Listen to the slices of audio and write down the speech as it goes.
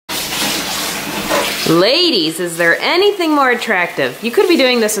Ladies, is there anything more attractive? You could be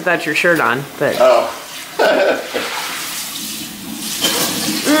doing this without your shirt on, but... Oh.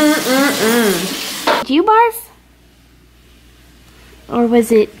 Did you barf? Or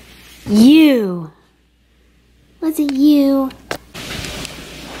was it you? Was it you?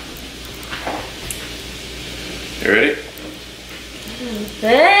 You ready?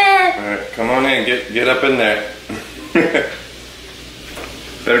 Alright, come on in, get up in there.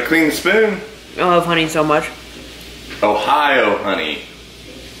 Better clean the spoon. I love honey so much. Ohio honey.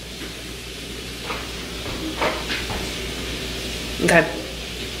 Okay.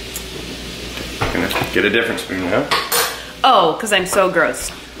 Gonna get a different spoon now. Oh, because I'm so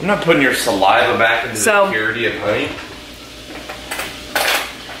gross. I'm not putting your saliva back into the purity of honey.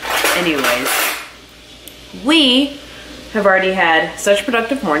 Anyways, we have already had such a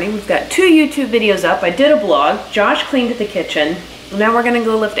productive morning. We've got 2 YouTube videos up. I did a vlog. Josh cleaned the kitchen. Now we're gonna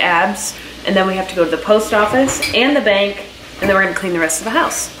go lift abs, and then we have to go to the post office and the bank, and then we're gonna clean the rest of the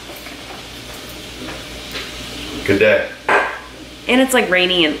house. Good day. And it's like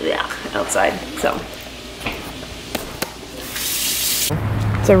rainy and outside, so.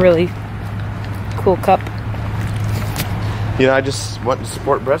 It's a really cool cup. You know, I just want to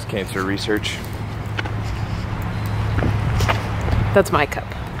support breast cancer research. That's my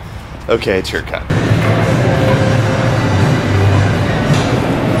cup. Okay, it's your cup.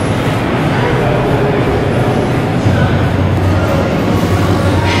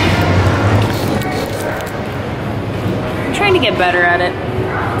 I'm trying to get better at it.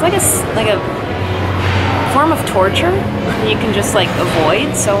 It's like a form of torture that you can just like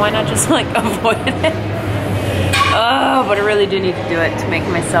avoid, so why not just like avoid it? Oh, but I really do need to do it to make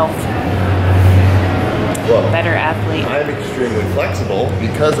myself a better athlete. I'm extremely flexible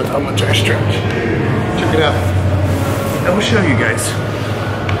because of how much I stretch. Check it out. I will show you guys.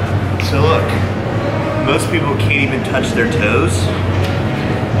 So look, most people can't even touch their toes.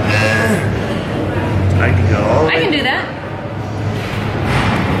 I can go all the way. I can do that.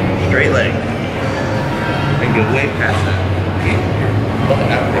 Straight leg. I can go way past that. Look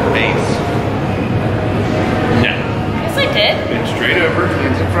out the base. No. Yes, I did. Bend straight over,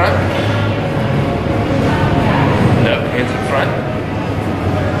 hands in front. No, hands in front.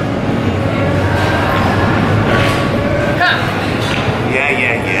 Huh.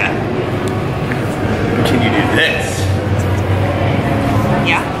 Yeah. Can you do this?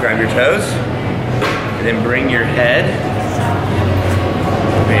 Yeah. Grab your toes, and then bring your head.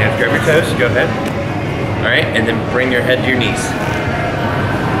 Yeah, grab your toes, go ahead. All right, and then bring your head to your knees.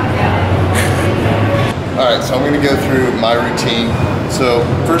 All right, so I'm gonna go through my routine. So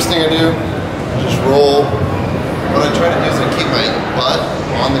first thing I do, just roll. What I try to do is I keep my butt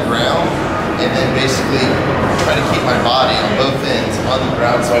on the ground and then basically try to keep my body on both ends on the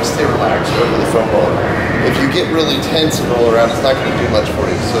ground so I stay relaxed over the foam roller. If you get really tense and roll around, it's not gonna do much for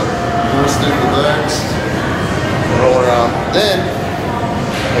you. So first stay relaxed, roll around. Then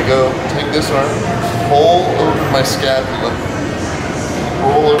I go take this arm, pull over my scapula,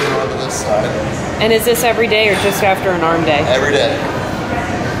 roll over onto this side. And is this every day or just after an arm day? Every day.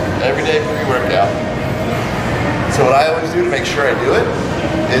 Every day pre-workout. So what I always do to make sure I do it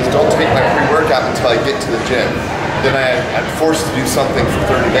is don't take my pre-workout until I get to the gym. Then I'm forced to do something for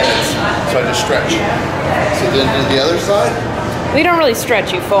 30 minutes, so I just stretch. So then do the other side. We don't really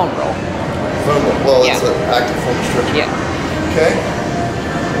stretch, you foam roll. Foam roll. Well, it's an active form of stretching. Yeah. Okay.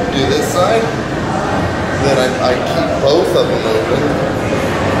 Do this side. Then I keep both of them open.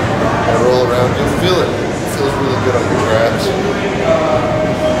 I roll around. You'll feel it. It feels really good on your traps.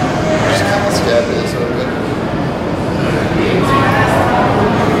 Just keep the scapulas open.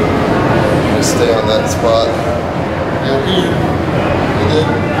 Just stay on that spot. And then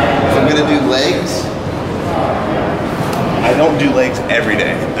if I'm gonna do legs, I don't do legs every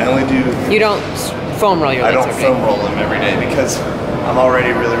day. I only do. You don't foam roll your legs? I don't foam roll them every day because I'm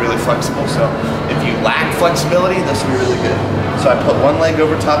already really flexible. So if you lack flexibility, this will be really good. So I put one leg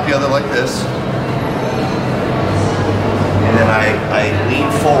over top the other like this, and then I lean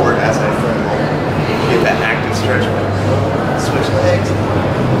forward as I foam roll. Get that active stretch. Switch legs.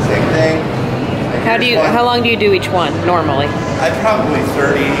 Same thing. How long do you do each one normally? I probably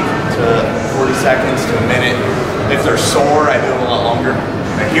 30 to 40 seconds to a minute. If they're sore, I do them a lot longer.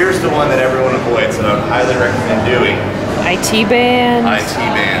 Now here's the one that everyone avoids that I would highly recommend doing. IT band. IT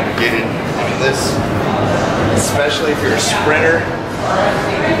band. Get into this, especially if you're a sprinter.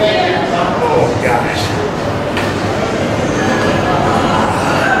 Oh gosh.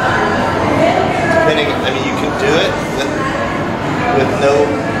 Depending, I mean, you can do it with no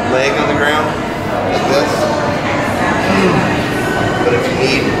leg on the ground, like this. But if you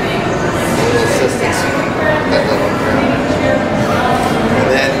need a little assistance, you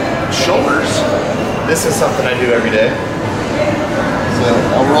This is something I do every day. So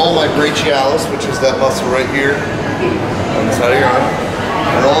I'll roll my brachialis, which is that muscle right here on the side of your arm.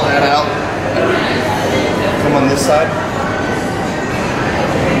 Roll that out. Come on this side.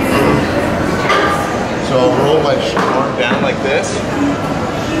 So I'll roll my arm down like this.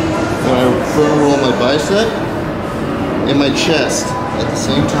 Then I front roll my bicep and my chest at the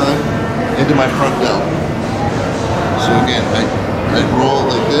same time into my front delt. So again, I roll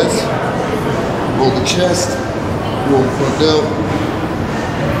like this, roll the chest, roll the front delt,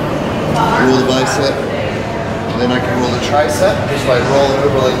 roll the bicep, and then I can roll the tricep just by rolling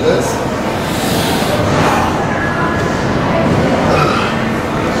over like this.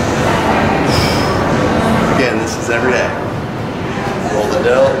 Again, this is every day. Roll the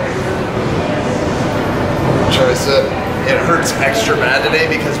delt, tricep. It hurts extra bad today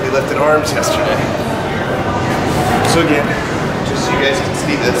because we lifted arms yesterday. So again, just so you guys can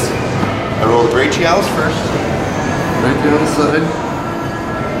see this, I roll the brachialis first, right down the side.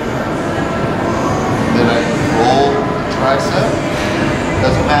 Then I roll the tricep.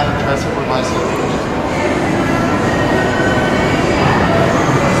 Doesn't matter, tricep or bicep.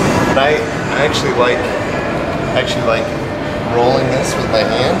 But I actually like rolling this with my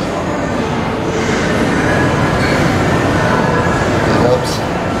hand. It helps.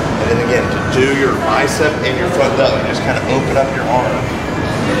 And then again, to do your bicep and your front delt, you just kind of open up your arm.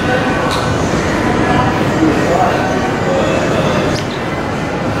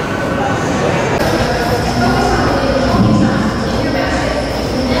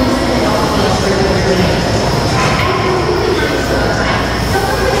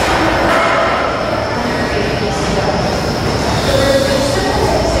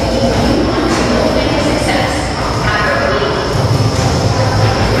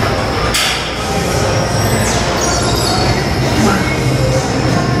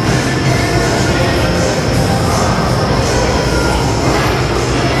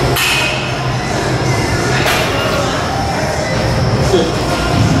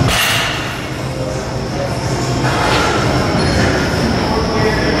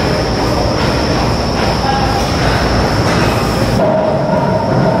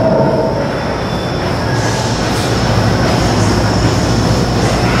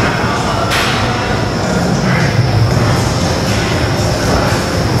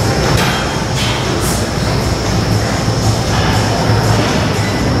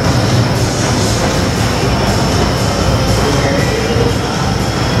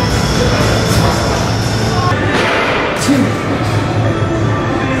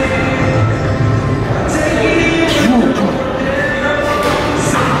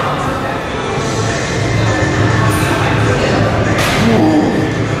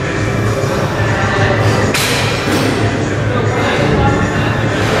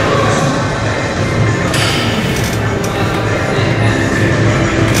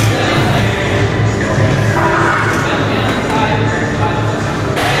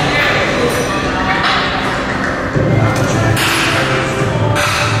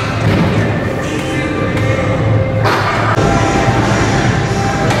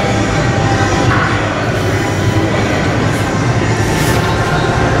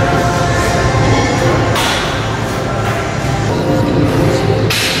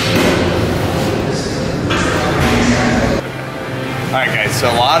 So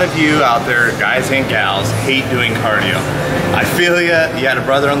a lot of you out there, guys and gals, hate doing cardio. I feel ya. You had a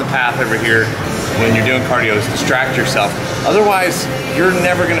brother on the path over here. When you're doing cardio, is distract yourself. Otherwise, you're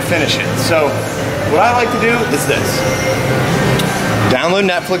never gonna finish it. So what I like to do is this. Download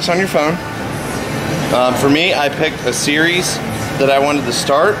Netflix on your phone. For me, I picked a series that I wanted to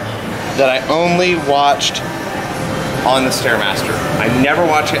start that I only watched on the Stairmaster. I never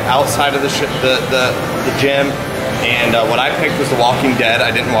watch it outside of the gym. And what I picked was The Walking Dead.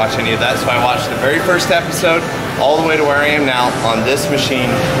 I didn't watch any of that, so I watched the very first episode all the way to where I am now on this machine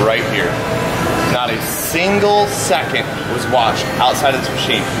right here. Not a single second was watched outside of this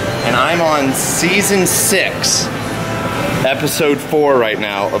machine. And I'm on season 6, episode 4 right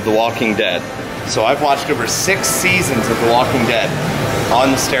now of The Walking Dead. So I've watched over 6 seasons of The Walking Dead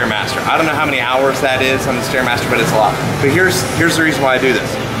on the Stairmaster. I don't know how many hours that is on the Stairmaster, but it's a lot. But here's the reason why I do this.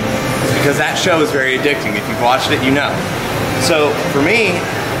 Because that show is very addicting. If you've watched it, you know. So for me,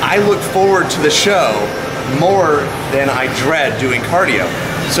 I look forward to the show more than I dread doing cardio.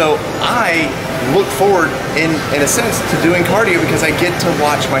 So I look forward, in a sense, to doing cardio because I get to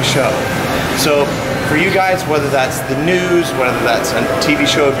watch my show. So for you guys, whether that's the news, whether that's a TV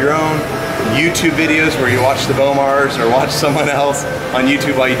show of your own, YouTube videos where you watch the Bowmars or watch someone else on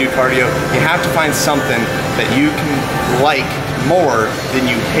YouTube while you do cardio, you have to find something that you can like more than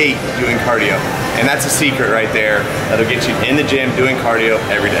you hate doing cardio. And that's a secret right there that'll get you in the gym doing cardio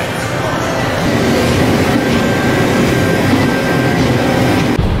every day.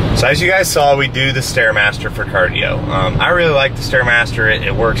 So as you guys saw, we do the Stairmaster for cardio. I really like the Stairmaster,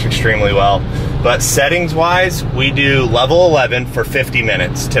 it works extremely well. But settings wise, we do level 11 for 50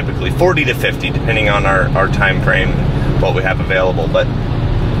 minutes, typically 40 to 50, depending on our time frame, what we have available. But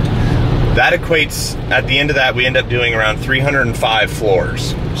that equates, at the end of that, we end up doing around 305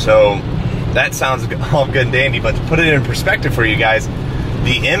 floors. So that sounds all good and dandy, but to put it in perspective for you guys,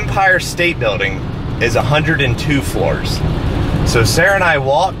 the Empire State Building is 102 floors. So Sarah and I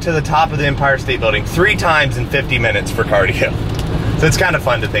walked to the top of the Empire State Building 3 times in 50 minutes for cardio. So it's kind of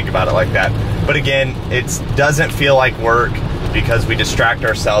fun to think about it like that. But again, it doesn't feel like work because we distract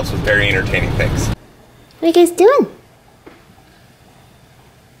ourselves with very entertaining things. What are you guys doing?